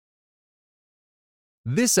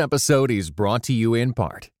This episode is brought to you in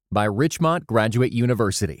part by Richmont Graduate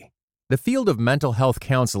University. The field of mental health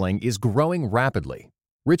counseling is growing rapidly.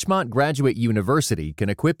 Richmont Graduate University can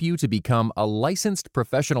equip you to become a licensed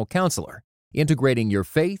professional counselor, integrating your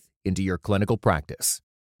faith into your clinical practice.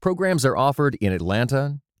 Programs are offered in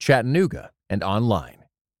Atlanta, Chattanooga, and online.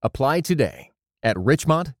 Apply today at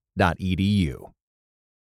richmont.edu.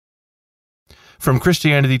 From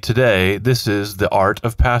Christianity Today, this is The Art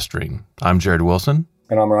of Pastoring. I'm Jared Wilson.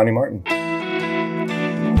 And I'm Ronnie Martin.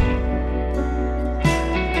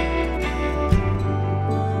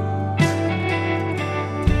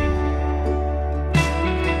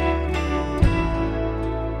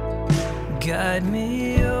 Guide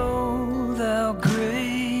me, O thou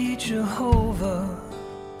great Jehovah,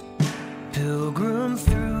 pilgrim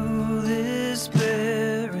through this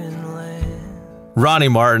barren land. Ronnie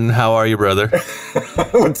Martin, how are you, brother?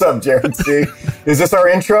 What's up, Jared C? Is this our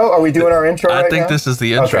intro? Are we doing our intro right now? I think this is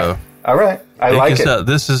the intro. Okay. All right. I like it.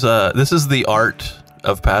 This is the art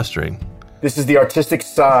of pastoring. This is the artistic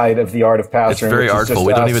side of the art of pastoring. It's very artful.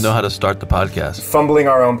 We don't even know how to start the podcast. Fumbling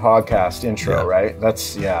our own podcast intro, right?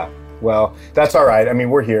 Well, that's all right. I mean,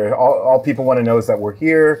 we're here. All people want to know is that we're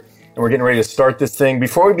here and we're getting ready to start this thing.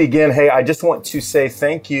 Before we begin, hey, I just want to say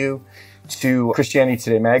thank you to Christianity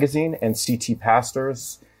Today magazine and CT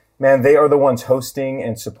Pastors. Man, they are the ones hosting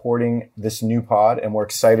and supporting this new pod, and we're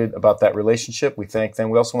excited about that relationship. We thank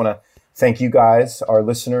them. We also want to thank you guys, our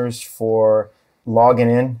listeners, for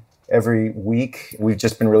logging in every week. We've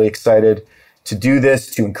just been really excited to do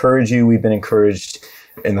this, to encourage you. We've been encouraged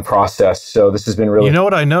in the process. So this has been really... You know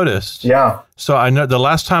what I noticed? Yeah. So I know the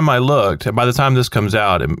last time I looked, and by the time this comes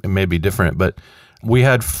out, it may be different, but we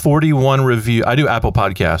had 41 reviews. I do Apple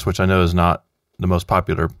Podcasts, which I know is not the most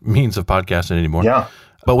popular means of podcasting anymore. Yeah.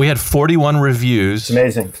 But we had 41 reviews. It's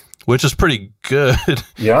amazing. Which is pretty good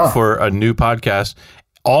for a new podcast.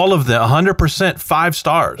 All of them, 100% 5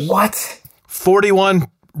 stars. What? 41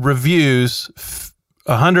 reviews,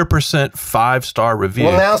 100% 5-star reviews.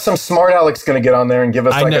 Well, now some smart Aleck's going to get on there and give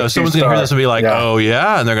us I know. Someone's going to hear this and be like, oh,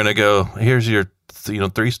 yeah? And they're going to go, here's your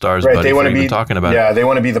 3 stars, right, buddy, they want to be talking about it. Yeah, they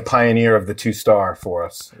want to be the pioneer of the 2-star for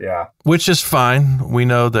us. Yeah. Which is fine. We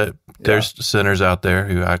know that there's sinners out there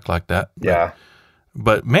who act like that. Yeah.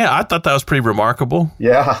 But man, I thought that was pretty remarkable.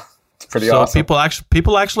 Yeah, it's pretty awesome. So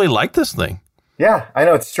people actually like this thing. Yeah, I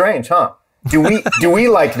know, it's strange, huh? Do we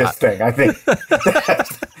like this thing? I think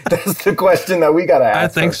that's the question that we got to ask. I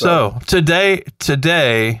think ourselves. So.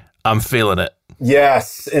 Today, I'm feeling it.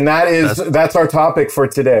 Yes, and that's our topic for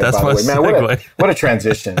today. That's by my the way, man. segue. What a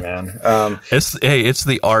transition, man. It's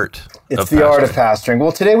the art. It's the art of pastoring.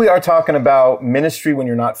 Well, today we are talking about ministry when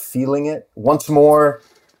you're not feeling it. Once more.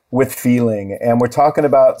 With feeling. And we're talking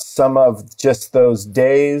about some of just those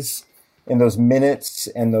days and those minutes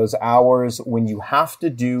and those hours when you have to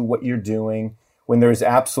do what you're doing, when there's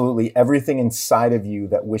absolutely everything inside of you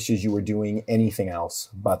that wishes you were doing anything else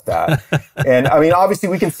but that. And I mean, obviously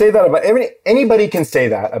we can say that about anybody can say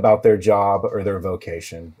that about their job or their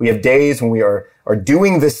vocation. We have days when we are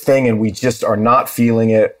doing this thing and we just are not feeling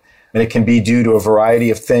it. And it can be due to a variety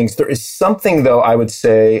of things. There is something though, I would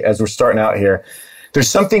say, as we're starting out here, there's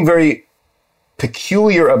something very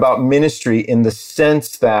peculiar about ministry in the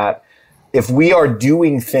sense that if we are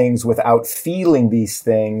doing things without feeling these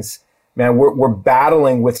things, man, we're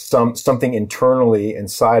battling with something internally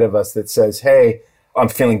inside of us that says, hey, I'm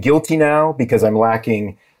feeling guilty now because I'm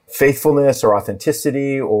lacking faithfulness or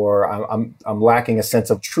authenticity, or I'm lacking a sense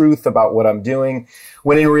of truth about what I'm doing.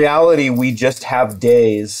 When in reality, we just have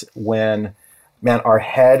days when, man, our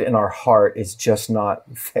head and our heart is just not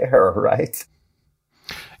there, right?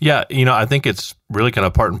 Yeah, I think it's really kind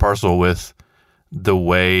of part and parcel with the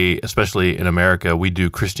way, especially in America, we do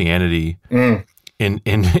Christianity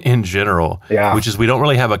in general, which is we don't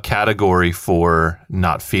really have a category for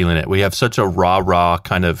not feeling it. We have such a rah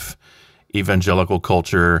kind of evangelical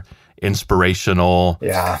culture, inspirational.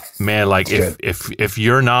 Yeah, man, like if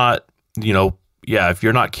you're not, if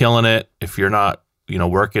you're not killing it, if you're not,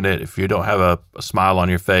 working it, if you don't have a smile on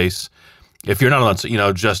your face, if you're not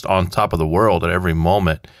on, just on top of the world at every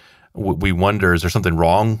moment, we wonder, is there something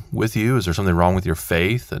wrong with you? Is there something wrong with your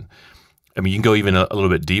faith? And I mean, you can go even a little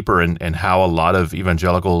bit deeper in how a lot of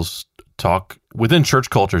evangelicals talk within church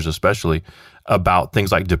cultures, especially about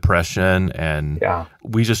things like depression. And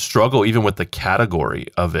we just struggle even with the category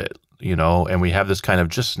of it, and we have this kind of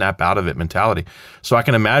just snap out of it mentality. So I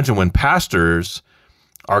can imagine when pastors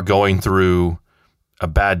are going through a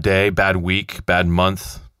bad day, bad week, bad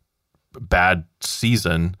month, bad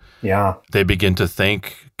season, they begin to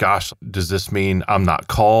think, gosh, does this mean I'm not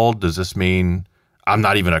called? Does this mean I'm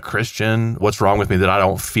not even a Christian. What's wrong with me that I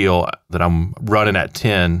don't feel that I'm running at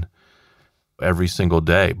 10 every single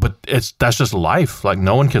day? But that's just life. Like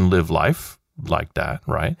no one can live life like that,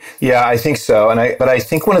 right? Yeah, I think so. But I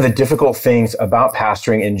think one of the difficult things about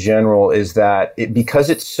pastoring in general is that because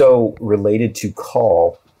it's so related to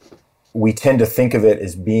call, we tend to think of it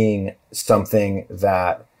as being something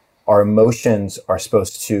that our emotions are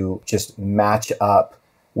supposed to just match up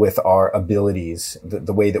with our abilities,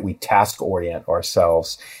 the way that we task orient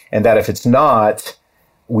ourselves. And that if it's not,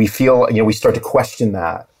 we feel, we start to question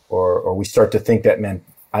that, or we start to think that, man,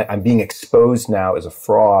 I'm being exposed now as a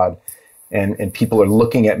fraud, and people are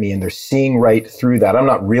looking at me and they're seeing right through that. I'm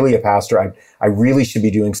not really a pastor. I really should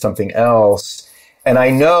be doing something else. And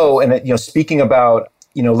I know, and speaking about,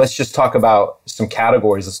 let's just talk about some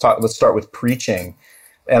categories. Let's start with preaching.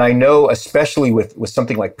 And I know, especially with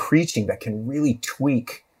something like preaching, that can really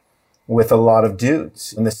tweak with a lot of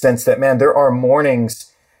dudes in the sense that, man, there are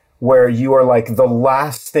mornings where you are like, the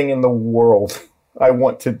last thing in the world I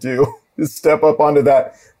want to do is step up onto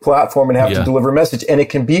that platform and have to deliver a message. And it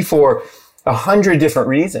can be for 100 different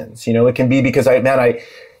reasons. It can be because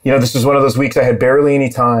this was one of those weeks I had barely any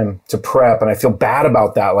time to prep, and I feel bad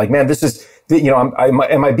about that. Like, man, this is, am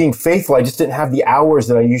I being faithful? I just didn't have the hours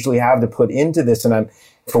that I usually have to put into this. And I'm,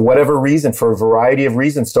 for whatever reason, for a variety of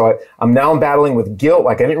reasons. So I'm now battling with guilt.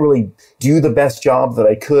 Like I didn't really do the best job that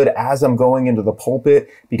I could as I'm going into the pulpit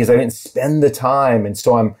because I didn't spend the time. And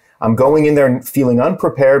so I'm going in there and feeling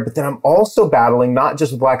unprepared, but then I'm also battling not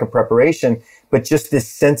just with lack of preparation, but just this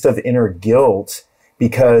sense of inner guilt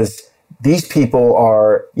because these people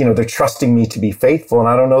are, they're trusting me to be faithful. And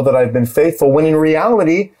I don't know that I've been faithful, when in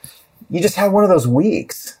reality, you just had one of those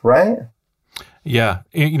weeks, right? Yeah.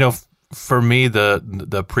 For me,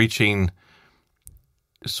 the preaching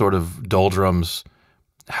sort of doldrums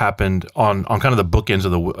happened on kind of the bookends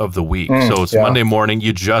of the week. So it's Monday morning.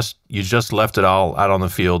 You just left it all out on the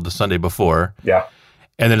field the Sunday before. Yeah.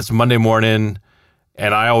 And then it's Monday morning,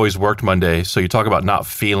 and I always worked Monday. So you talk about not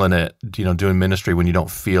feeling it, doing ministry when you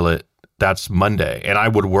don't feel it. That's Monday. And I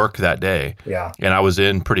would work that day. Yeah. And I was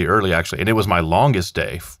in pretty early, actually. And it was my longest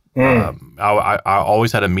day. I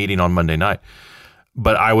always had a meeting on Monday night.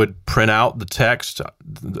 But I would print out the text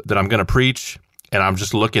that I'm going to preach, and I'm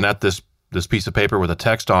just looking at this piece of paper with a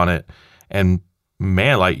text on it. And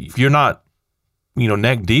man, like if you're not,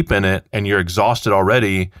 neck deep in it and you're exhausted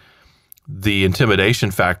already, the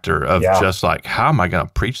intimidation factor of just like, how am I going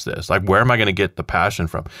to preach this? Like, where am I going to get the passion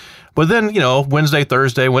from? But then, Wednesday,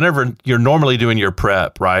 Thursday, whenever you're normally doing your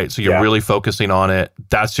prep, right? So you're really focusing on it.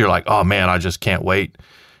 You're like, oh man, I just can't wait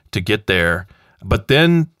to get there. But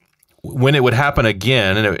then when it would happen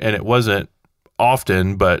again, and it wasn't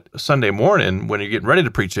often, but Sunday morning when you're getting ready to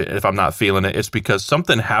preach it, if I'm not feeling it, it's because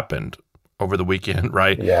something happened over the weekend,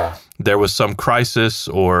 right? Yeah. There was some crisis,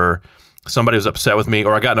 or somebody was upset with me,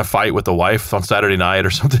 or I got in a fight with the wife on Saturday night or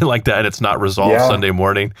something like that, and it's not resolved Sunday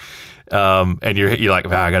morning. And you're like,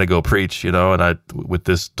 I got to go preach, and I, with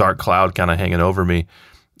this dark cloud kind of hanging over me,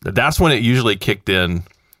 that's when it usually kicked in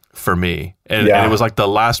for me. And it was like the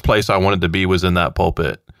last place I wanted to be was in that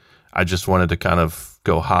pulpit. I just wanted to kind of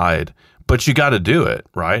go hide. But you got to do it,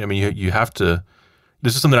 right? I mean, you have to.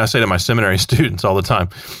 This is something I say to my seminary students all the time.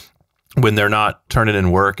 When they're not turning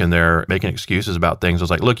in work and they're making excuses about things, I was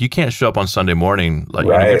like, look, you can't show up on Sunday morning. Like,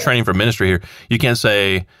 you're training for ministry here. You can't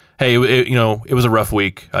say, hey, it was a rough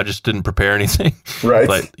week. I just didn't prepare anything. Right.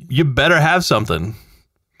 But you better have something.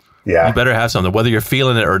 Yeah. You better have something, whether you're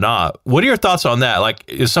feeling it or not. What are your thoughts on that? Like,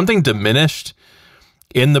 is something diminished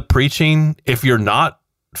in the preaching if you're not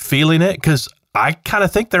feeling it? Because I kind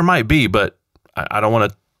of think there might be, but I don't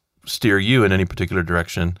want to steer you in any particular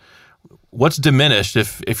direction. What's diminished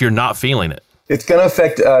if you're not feeling it? It's going to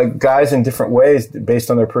affect guys in different ways based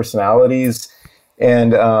on their personalities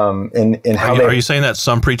and how Are you saying that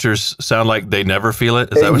some preachers sound like they never feel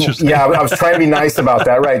it? Is that what you're saying? Yeah, I was trying to be nice about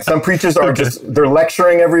that. Right. Some preachers are they're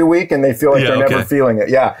lecturing every week and they feel like they're never feeling it.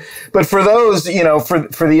 Yeah. But for those, for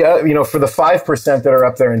the 5% that are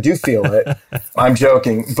up there and do feel it, I'm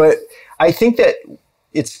joking. But I think that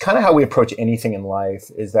it's kind of how we approach anything in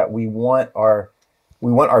life, is that we want our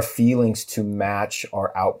feelings to match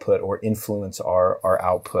our output or influence our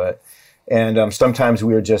output. And sometimes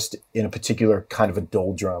we are just in a particular kind of a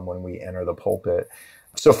doldrum when we enter the pulpit.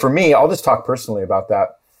 So for me, I'll just talk personally about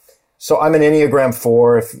that. So I'm an Enneagram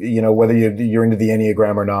 4, if whether you're into the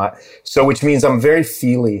Enneagram or not. So which means I'm very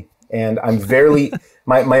feely, and I'm very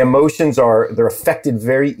my emotions they're affected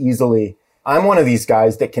very easily. I'm one of these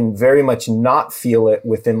guys that can very much not feel it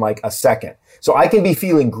within like a second. So I can be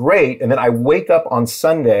feeling great, and then I wake up on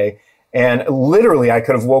Sunday, and literally I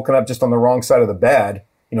could have woken up just on the wrong side of the bed,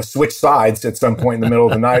 switch sides at some point in the middle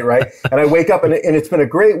of the night, right? And I wake up and it's been a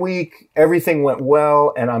great week. Everything went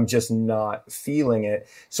well, and I'm just not feeling it.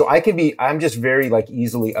 So I'm just very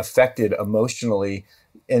easily affected emotionally.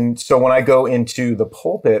 And so when I go into the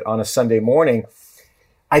pulpit on a Sunday morning,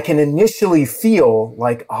 I can initially feel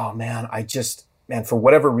like, oh man, for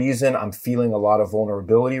whatever reason, I'm feeling a lot of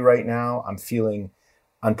vulnerability right now. I'm feeling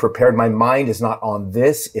unprepared. My mind is not on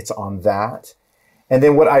this, it's on that. And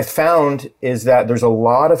then what I found is that there's a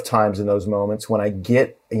lot of times in those moments when I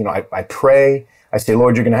get, I pray, I say,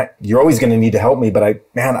 Lord, you're always going to need to help me, but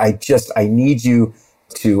I need you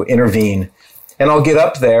to intervene. And I'll get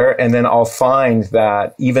up there and then I'll find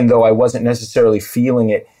that even though I wasn't necessarily feeling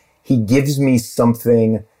it, he gives me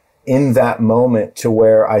something in that moment to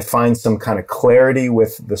where I find some kind of clarity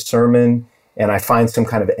with the sermon and I find some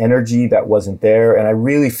kind of energy that wasn't there. And I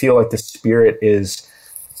really feel like the Spirit is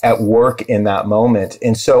at work in that moment.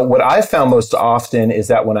 And so what I found most often is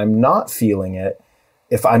that when I'm not feeling it,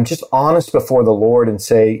 if I'm just honest before the Lord and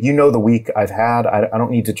say, the week I've had, I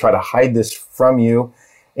don't need to try to hide this from you.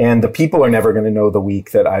 And the people are never going to know the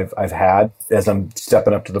week that I've had as I'm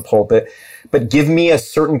stepping up to the pulpit. But give me a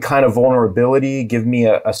certain kind of vulnerability, give me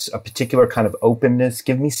a particular kind of openness,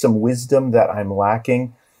 give me some wisdom that I'm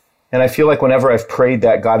lacking. And I feel like whenever I've prayed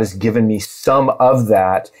that, God has given me some of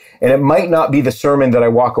that. And it might not be the sermon that I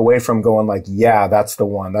walk away from going yeah, that's the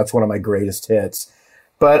one. That's one of my greatest hits.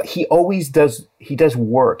 But he always does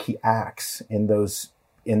work. He acts in those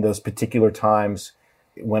particular times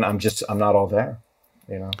when I'm not all there,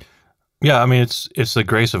 Yeah, I mean, it's the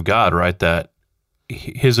grace of God, right? That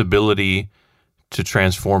his ability to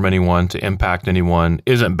transform anyone, to impact anyone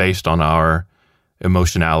isn't based on our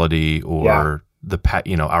emotionality or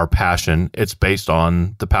our passion. It's based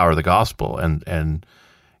on the power of the gospel and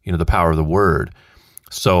the power of the word.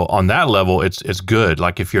 So on that level, it's good.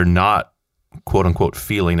 Like if you're not quote unquote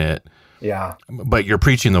feeling it, but you're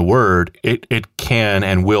preaching the word, it can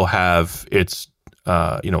and will have its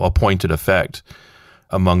appointed effect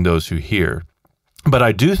among those who hear. But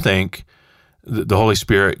I do think the Holy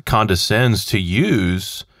Spirit condescends to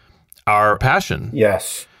use our passion.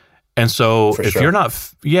 Yes. And so if sure. you're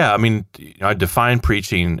not, I define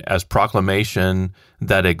preaching as proclamation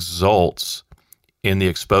that exults in the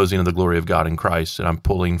exposing of the glory of God in Christ. And I'm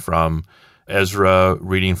pulling from Ezra,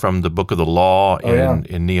 reading from the book of the law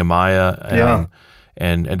in Nehemiah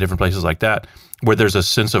and different places like that, where there's a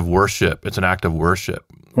sense of worship. It's an act of worship.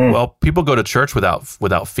 Well, people go to church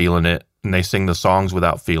without feeling it, and they sing the songs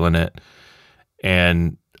without feeling it.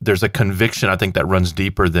 And there's a conviction, I think, that runs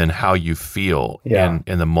deeper than how you feel in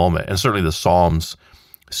the moment. And certainly the Psalms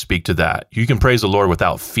speak to that. You can praise the Lord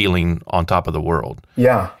without feeling on top of the world.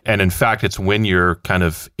 Yeah. And in fact, it's when you're kind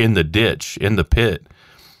of in the ditch, in the pit,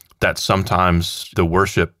 that sometimes the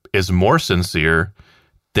worship is more sincere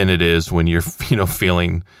than it is when you're,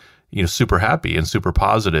 feeling, super happy and super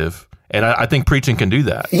positive. And I think preaching can do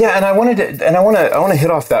that. Yeah, and I want to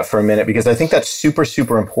hit off that for a minute, because I think that's super,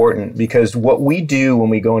 super important, because what we do when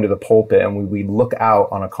we go into the pulpit and we look out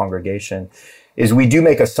on a congregation is we do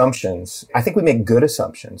make assumptions. I think we make good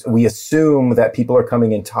assumptions. We assume that people are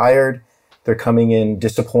coming in tired, they're coming in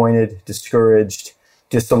disappointed, discouraged,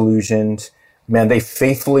 disillusioned. Man, they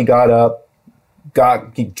faithfully got up,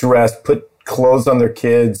 got dressed, put clothes on their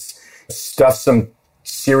kids, stuffed some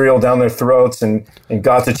cereal down their throats and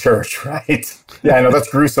got to church, right? Yeah, I know that's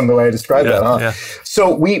gruesome the way I described that, huh? Yeah.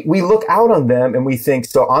 So we look out on them and we think,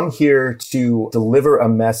 so I'm here to deliver a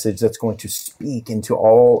message that's going to speak into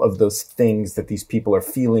all of those things that these people are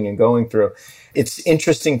feeling and going through. It's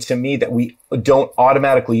interesting to me that we don't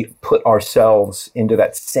automatically put ourselves into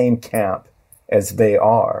that same camp as they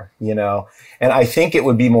are, And I think it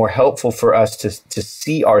would be more helpful for us to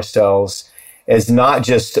see ourselves as not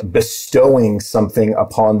just bestowing something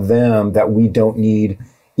upon them that we don't need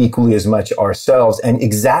equally as much ourselves. And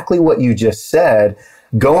exactly what you just said,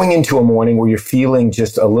 going into a morning where you're feeling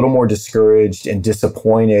just a little more discouraged and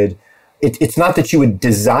disappointed, it's not that you would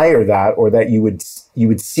desire that or that you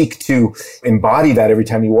would seek to embody that every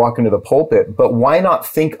time you walk into the pulpit, but why not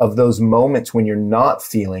think of those moments when you're not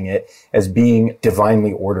feeling it as being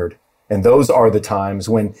divinely ordered? And those are the times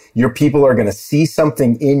when your people are going to see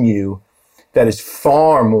something in you that is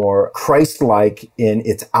far more Christ-like in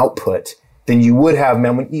its output than you would have,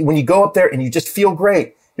 man. When you go up there and you just feel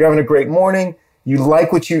great, you're having a great morning, you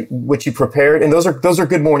like what you prepared, and those are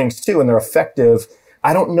good mornings too, and they're effective.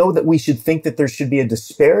 I don't know that we should think that there should be a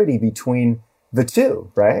disparity between the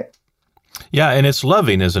two, right? Yeah, and it's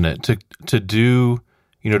loving, isn't it, to do,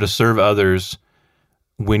 to serve others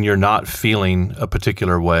when you're not feeling a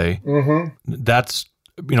particular way. Mm-hmm. That's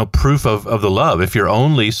proof of the love. If you're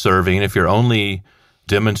only serving, if you're only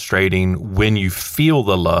demonstrating when you feel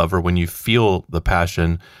the love or when you feel the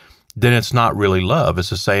passion, then it's not really love. It's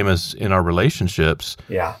the same as in our relationships.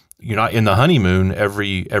 Yeah. You're not in the honeymoon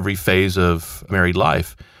every phase of married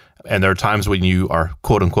life. And there are times when you are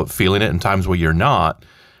quote unquote feeling it and times where you're not,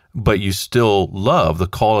 but you still love. The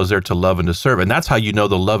call is there to love and to serve. And that's how you know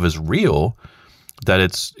the love is real, that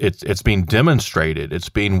it's being demonstrated, it's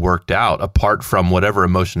being worked out apart from whatever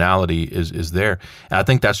emotionality is there. And I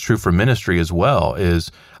think that's true for ministry as well,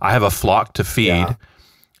 is I have a flock to feed,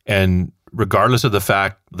 and regardless of the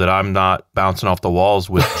fact that I'm not bouncing off the walls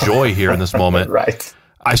with joy here in this moment, right.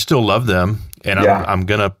 I still love them, and I'm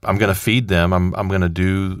gonna feed them. I'm gonna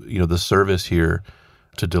do the service here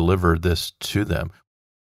to deliver this to them.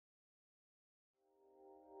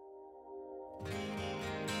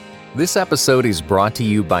 This episode is brought to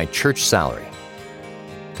you by Church Salary.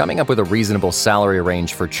 Coming up with a reasonable salary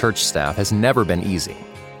range for church staff has never been easy.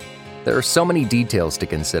 There are so many details to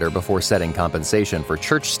consider before setting compensation for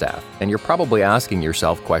church staff, and you're probably asking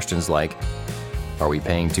yourself questions like, are we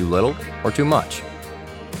paying too little or too much?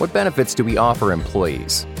 What benefits do we offer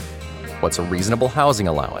employees? What's a reasonable housing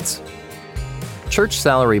allowance? Church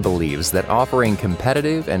Salary believes that offering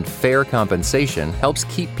competitive and fair compensation helps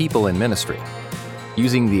keep people in ministry.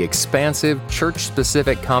 Using the expansive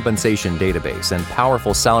church-specific compensation database and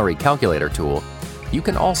powerful salary calculator tool, you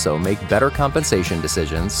can also make better compensation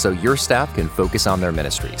decisions so your staff can focus on their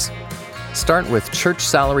ministries. Start with Church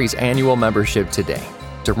Salary's annual membership today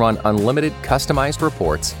to run unlimited customized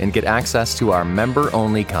reports and get access to our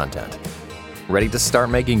member-only content. Ready to start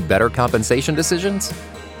making better compensation decisions?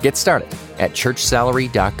 Get started at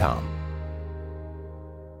churchsalary.com.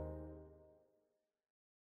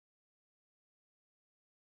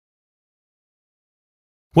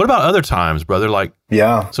 What about other times, brother?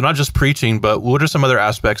 So not just preaching, but what are some other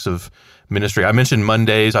aspects of ministry? I mentioned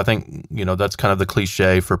Mondays. I think, that's kind of the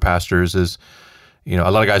cliche for pastors is, a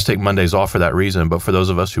lot of guys take Mondays off for that reason. But for those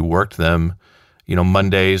of us who worked them,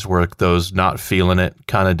 Mondays were those not feeling it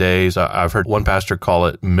kind of days. I've heard one pastor call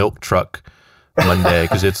it milk truck Monday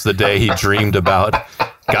because it's the day he dreamed about.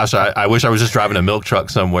 Gosh, I wish I was just driving a milk truck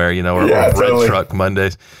somewhere, or bread truck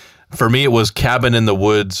Mondays. For me, it was cabin in the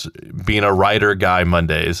woods, being a writer guy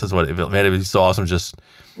Mondays. That's what it'd be so awesome. Just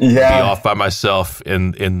be off by myself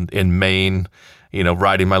in Maine,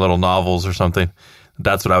 writing my little novels or something.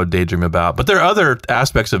 That's what I would daydream about. But there are other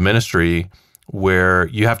aspects of ministry where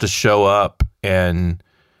you have to show up and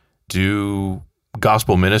do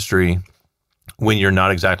gospel ministry when you're not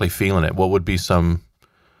exactly feeling it. What would be some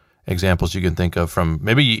examples you can think of from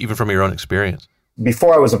maybe even from your own experience?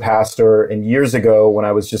 Before I was a pastor, and years ago when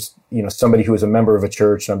I was just, somebody who was a member of a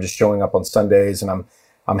church, and I'm just showing up on Sundays and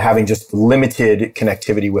I'm having just limited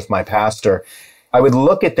connectivity with my pastor, I would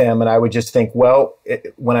look at them and I would just think,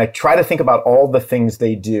 when I try to think about all the things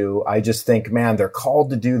they do, I just think, man, they're called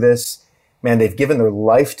to do this. Man, they've given their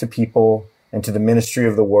life to people and to the ministry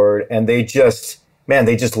of the word, and they just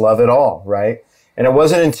love it all, right? And it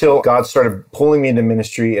wasn't until God started pulling me into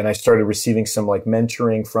ministry and I started receiving some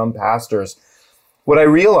mentoring from pastors, what I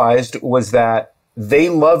realized was that they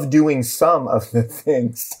love doing some of the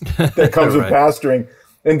things that comes with pastoring,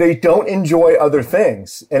 and they don't enjoy other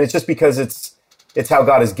things. And it's just because it's how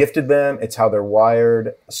God has gifted them. It's how they're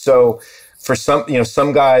wired. So for some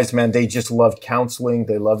guys, man, they just loved counseling.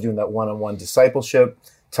 They love doing that one-on-one discipleship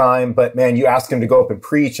time. But man, you ask them to go up and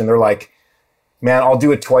preach and they're like, man, I'll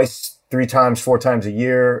do it twice, 3 times, 4 times a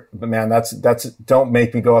year. But man, that's don't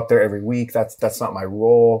make me go up there every week. That's not my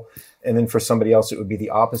role. And then for somebody else, it would be the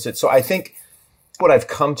opposite. So I think what I've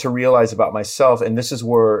come to realize about myself, and this is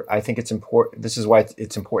where I think it's important, this is why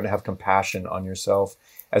it's important to have compassion on yourself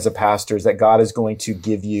as a pastor, is that God is going to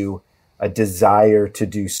give you a desire to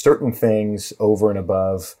do certain things over and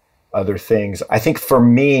above other things. I think for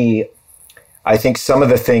me, some of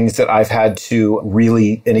the things that I've had to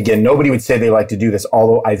really, and again, nobody would say they like to do this,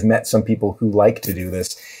 although I've met some people who like to do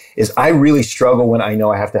this, is I really struggle when I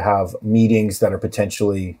know I have to have meetings that are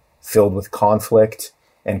potentially filled with conflict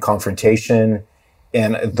and confrontation.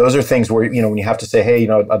 And those are things where, when you have to say, hey,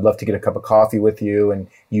 I'd love to get a cup of coffee with you, and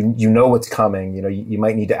you know what's coming. You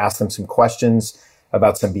might need to ask them some questions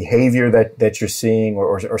about some behavior that you're seeing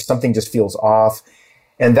or something just feels off.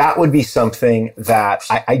 And that would be something that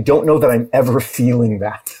I don't know that I'm ever feeling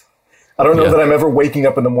that. I don't know that I'm ever waking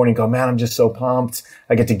up in the morning and go, man, I'm just so pumped.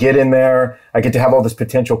 I get to get in there. I get to have all this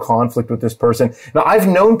potential conflict with this person. Now, I've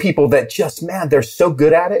known people that just, man, they're so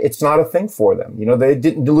good at it. It's not a thing for them. They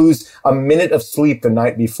didn't lose a minute of sleep the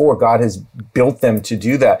night before. God has built them to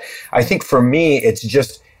do that. I think for me, it's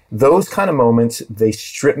just those kind of moments, they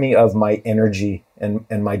strip me of my energy and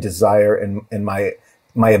my desire and my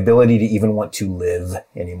my ability to even want to live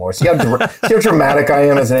anymore. See how dramatic I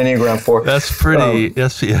am as an Enneagram 4. That's pretty.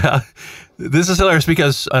 Yeah. This is hilarious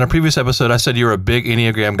because on a previous episode, I said you were a big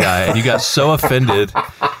Enneagram guy and you got so offended.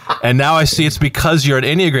 And now I see it's because you're an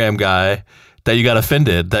Enneagram guy that you got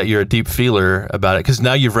offended, that you're a deep feeler about it. Because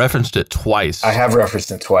now you've referenced it twice. I have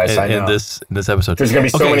referenced it twice. I know. In this episode. There's going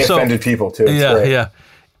to be so many offended people too. It's great. Yeah.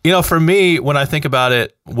 You know, for me, when I think about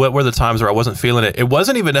it, what were the times where I wasn't feeling it? It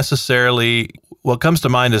wasn't even necessarily, what comes to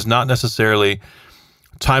mind is not necessarily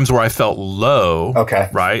times where I felt low. Okay.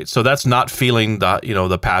 Right? So that's not feeling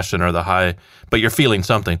the passion or the high, but you're feeling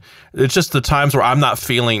something. It's just the times where I'm not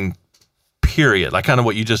feeling, period. Like kind of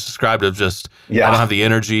what you just described of just, I don't have the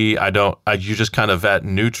energy. You're just kind of at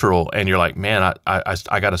neutral and you're like, man,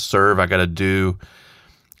 I got to serve, I got to do,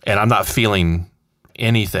 and I'm not feeling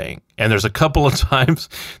anything. And there's a couple of times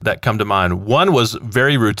that come to mind. One was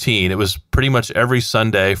very routine. It was pretty much every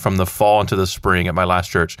Sunday from the fall into the spring at my last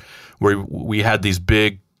church where we had these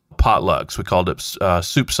big potlucks. We called it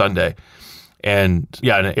Soup Sunday. And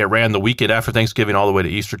it ran the weekend after Thanksgiving all the way to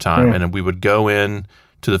Easter time. And we would go in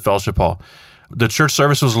to the fellowship hall. The church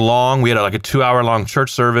service was long. We had like a 2-hour long church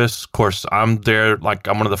service. Of course, I'm there, like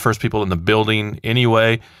I'm one of the first people in the building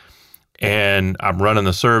anyway. And I'm running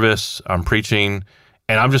the service, I'm preaching,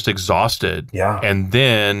 and I'm just exhausted. Yeah. And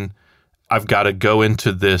then I've got to go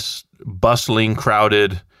into this bustling,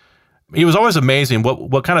 crowded. It was always amazing.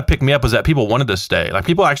 What kind of picked me up was that people wanted to stay. Like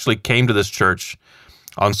people actually came to this church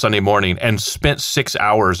on Sunday morning and spent 6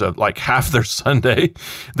 hours of like half their Sunday.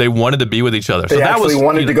 They wanted to be with each other. They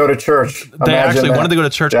wanted to go to church. They actually wanted to go to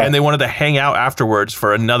church and they wanted to hang out afterwards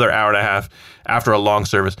for another hour and a half after a long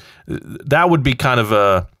service. That would be kind of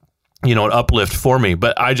an uplift for me.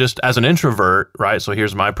 But I just, as an introvert, right? So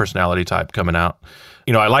here's my personality type coming out.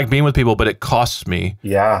 I like being with people, but it costs me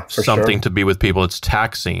something to be with people. It's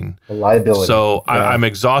taxing. A liability. So I'm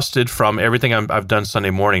exhausted from everything I've done Sunday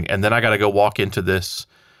morning. And then I got to go walk into this,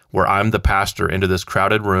 where I'm the pastor, into this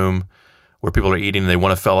crowded room where people are eating and they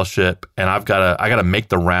want to fellowship. And I got to make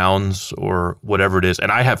the rounds or whatever it is.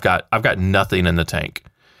 And I've got nothing in the tank.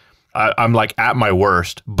 I'm like at my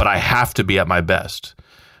worst, but I have to be at my best.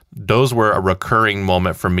 Those were a recurring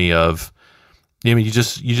moment for me of, you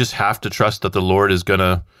just have to trust that the Lord is going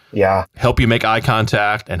to help you make eye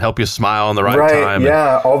contact and help you smile in the right time.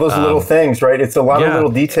 Yeah, all those little things, right? It's a lot of little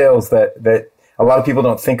details that a lot of people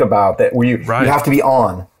don't think about, that where you have to be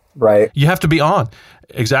on, right? You have to be on.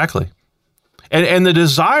 Exactly. And the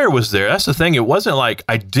desire was there. That's the thing. It wasn't like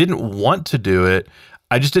I didn't want to do it.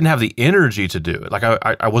 I just didn't have the energy to do it. Like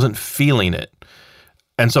I wasn't feeling it.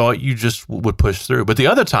 And so you just would push through. But the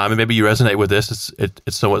other time, and maybe you resonate with this,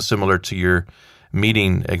 it's somewhat similar to your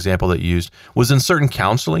meeting example that you used, was in certain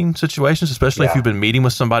counseling situations, especially if you've been meeting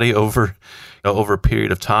with somebody over a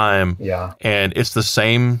period of time. Yeah. And it's the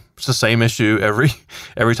same issue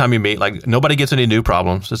every time you meet. Like nobody gets any new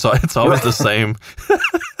problems. It's always the same.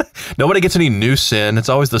 Nobody gets any new sin. It's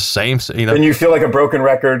always the same. And you feel like a broken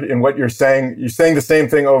record in what you're saying. You're saying the same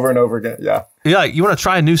thing over and over again. Yeah. Yeah. You want to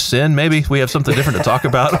try a new sin? Maybe we have something different to talk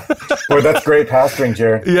about. Boy, that's great pastoring,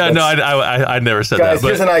 Jared. Yeah. I never said guys, that. But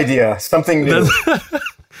here's an idea. Something new.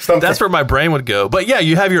 That's where my brain would go. But yeah,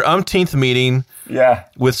 you have your umpteenth meeting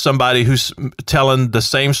with somebody who's telling the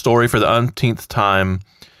same story for the umpteenth time.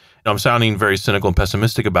 I'm sounding very cynical and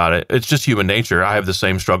pessimistic about it. It's just human nature. I have the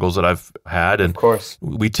same struggles that I've had. And of course,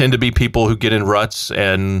 we tend to be people who get in ruts,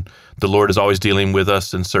 and the Lord is always dealing with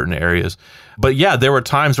us in certain areas. But yeah, there were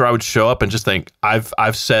times where I would show up and just think,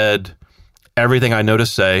 I've said everything I know to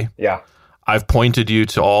say. Yeah. I've pointed you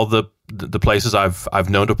to all the places I've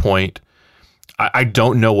known to point. I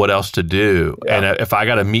don't know what else to do. Yeah. And if I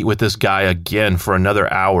got to meet with this guy again for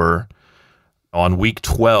another hour on week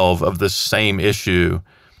 12 of the same issue,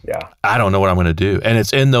 I don't know what I'm going to do. And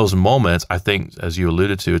it's in those moments, I think, as you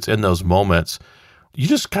alluded to, it's in those moments, you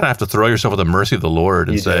just kind of have to throw yourself at the mercy of the Lord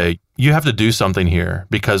and say, you have to do something here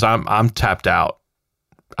because I'm tapped out.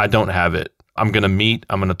 I don't have it. I'm going to meet,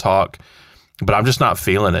 I'm going to talk, but I'm just not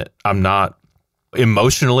feeling it. I'm not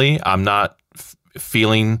emotionally, I'm not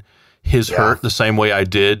feeling his hurt the same way I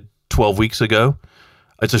did 12 weeks ago.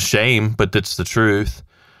 It's a shame, but it's the truth.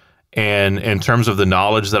 And in terms of the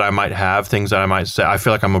knowledge that I might have, things that I might say, I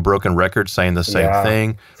feel like I'm a broken record saying the same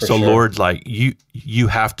thing. So Lord, like you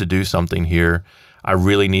have to do something here. I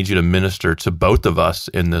really need you to minister to both of us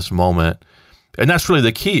in this moment. And that's really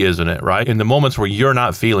the key, isn't it? Right? In the moments where you're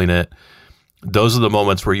not feeling it, those are the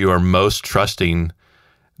moments where you are most trusting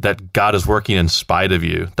that God is working in spite of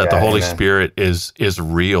you, that the Holy Spirit is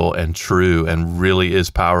real and true and really is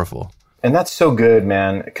powerful. And that's so good,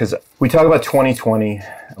 man, because we talk about 2020,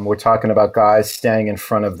 and we're talking about guys staying in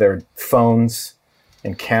front of their phones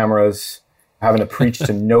and cameras, having to preach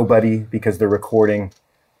to nobody because they're recording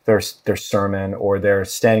their sermon, or they're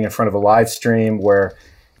standing in front of a live stream where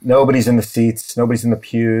nobody's in the seats, nobody's in the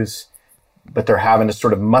pews, but they're having to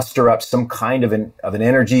sort of muster up some kind of an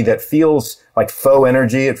energy that feels like faux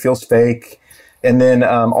energy. It feels fake. And then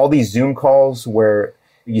all these Zoom calls where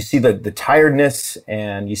you see the tiredness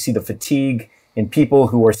and you see the fatigue in people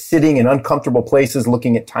who are sitting in uncomfortable places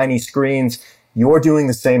looking at tiny screens. You're doing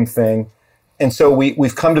the same thing. And so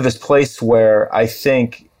we've come to this place where I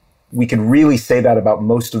think we could really say that about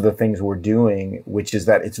most of the things we're doing, which is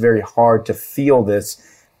that it's very hard to feel this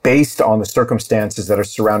based on the circumstances that are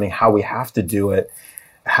surrounding how we have to do it.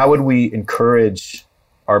 How would we encourage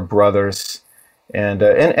our brothers and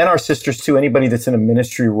our sisters too, anybody that's in a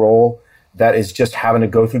ministry role that is just having to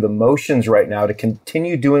go through the motions right now to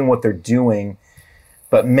continue doing what they're doing?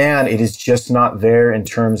 But man, it is just not there in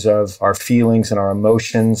terms of our feelings and our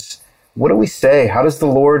emotions. What do we say? How does the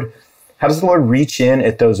Lord reach in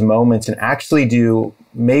at those moments and actually do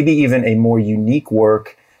maybe even a more unique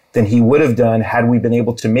work than he would have done had we been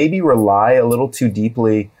able to maybe rely a little too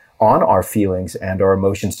deeply on our feelings and our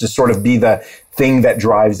emotions to sort of be the thing that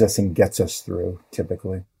drives us and gets us through,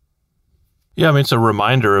 typically? Yeah, I mean, it's a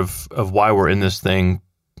reminder of why we're in this thing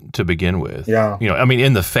to begin with. Yeah.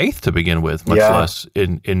 In the faith to begin with, much less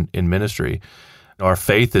in ministry. Our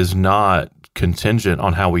faith is not contingent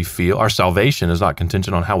on how we feel. Our salvation is not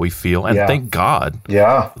contingent on how we feel. And thank God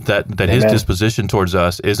that his disposition towards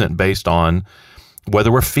us isn't based on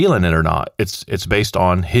whether we're feeling it or not. It's based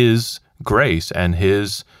on his grace and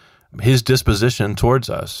his disposition towards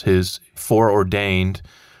us, his foreordained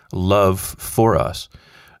love for us.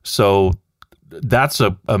 So that's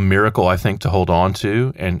a miracle, I think, to hold on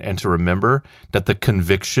to and to remember that the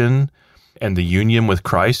conviction and the union with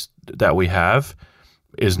Christ that we have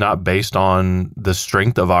is not based on the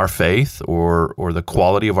strength of our faith or the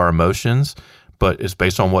quality of our emotions, but is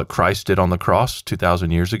based on what Christ did on the cross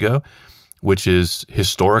 2,000 years ago, which is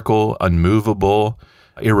historical, unmovable,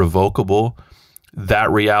 irrevocable. That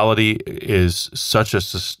reality is such a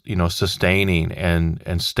sustaining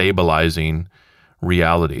and stabilizing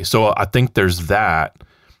reality. So I think there's that.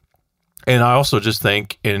 And I also just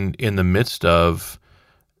think in the midst of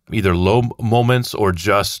either low moments or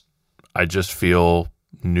I just feel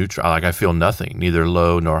neutral, like I feel nothing, neither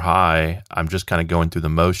low nor high. I'm just kind of going through the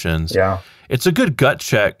motions. Yeah. It's a good gut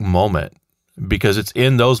check moment because it's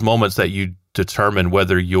in those moments that you determine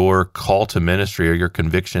whether your call to ministry or your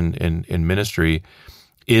conviction in ministry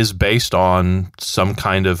is based on some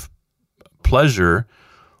kind of pleasure,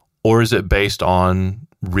 or is it based on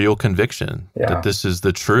real conviction that this is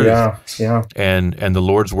the truth? And the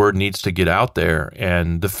Lord's word needs to get out there,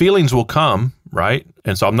 and the feelings will come, right?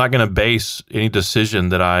 And so I'm not going to base any decision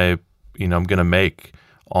that I'm going to make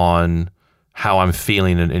on how I'm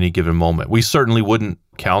feeling in any given moment. We certainly wouldn't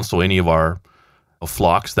counsel any of our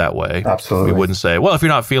flocks that way. Absolutely. We wouldn't say, well, if you're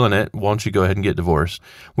not feeling it, why don't you go ahead and get divorced?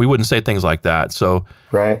 We wouldn't say things like that. So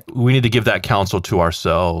we need to give that counsel to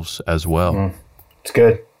ourselves as well. It's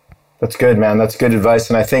good. That's good, man. That's good advice.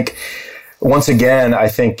 And I think, once again,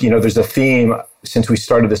 there's a theme since we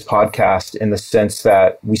started this podcast, in the sense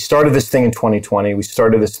that we started this thing in 2020. We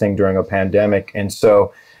started this thing during a pandemic. And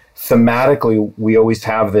so thematically, we always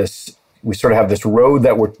have this, we sort of have this road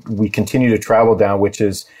that we continue to travel down, which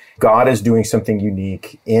is God is doing something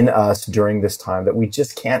unique in us during this time that we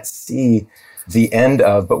just can't see the end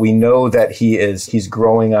of, but we know that he's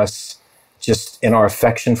growing us just in our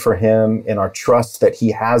affection for him, in our trust that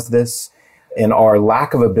he has this, in our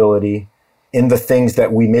lack of ability, in the things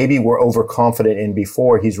that we maybe were overconfident in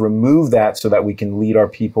before. He's removed that so that we can lead our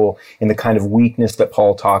people in the kind of weakness that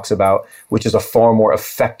Paul talks about, which is a far more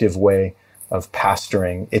effective way of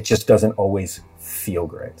pastoring. It just doesn't always feel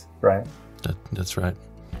great, right? That's right.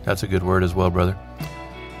 That's a good word as well, brother.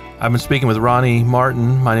 I've been speaking with Ronnie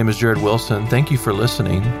Martin. My name is Jared Wilson. Thank you for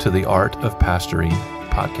listening to the Art of Pastoring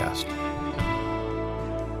podcast.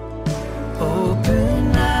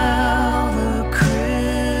 Open now the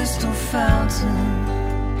crystal fountain,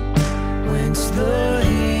 whence the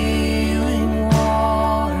healing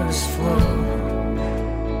waters flow.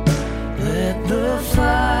 Let the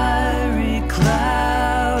fiery,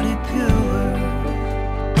 cloudy pillar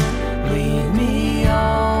lead me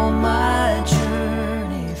on my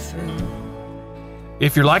journey through.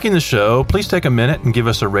 If you're liking the show, please take a minute and give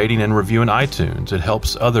us a rating and review in iTunes. It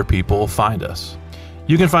helps other people find us.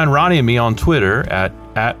 You can find Ronnie and me on Twitter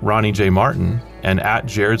at Ronnie J. Martin and at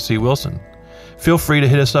Jared C. Wilson. Feel free to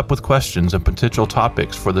hit us up with questions and potential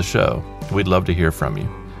topics for the show. We'd love to hear from you.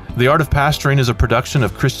 The Art of Pastoring is a production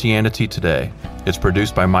of Christianity Today. It's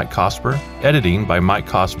produced by Mike Cosper, editing by Mike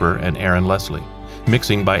Cosper and Aaron Leslie.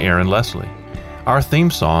 Mixing by Aaron Leslie. Our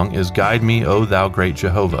theme song is Guide Me, O Thou Great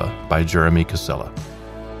Jehovah by Jeremy Casella.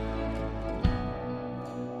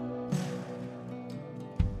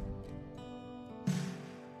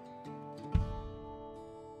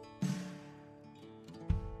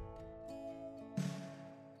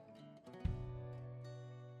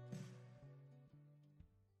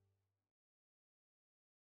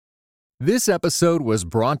 This episode was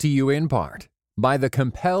brought to you in part by the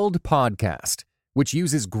Compelled Podcast, which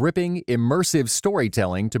uses gripping, immersive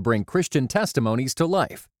storytelling to bring Christian testimonies to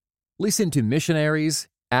life. Listen to missionaries,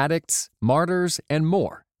 addicts, martyrs, and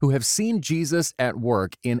more who have seen Jesus at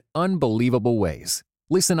work in unbelievable ways.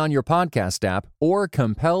 Listen on your podcast app or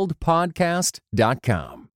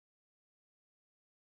compelledpodcast.com.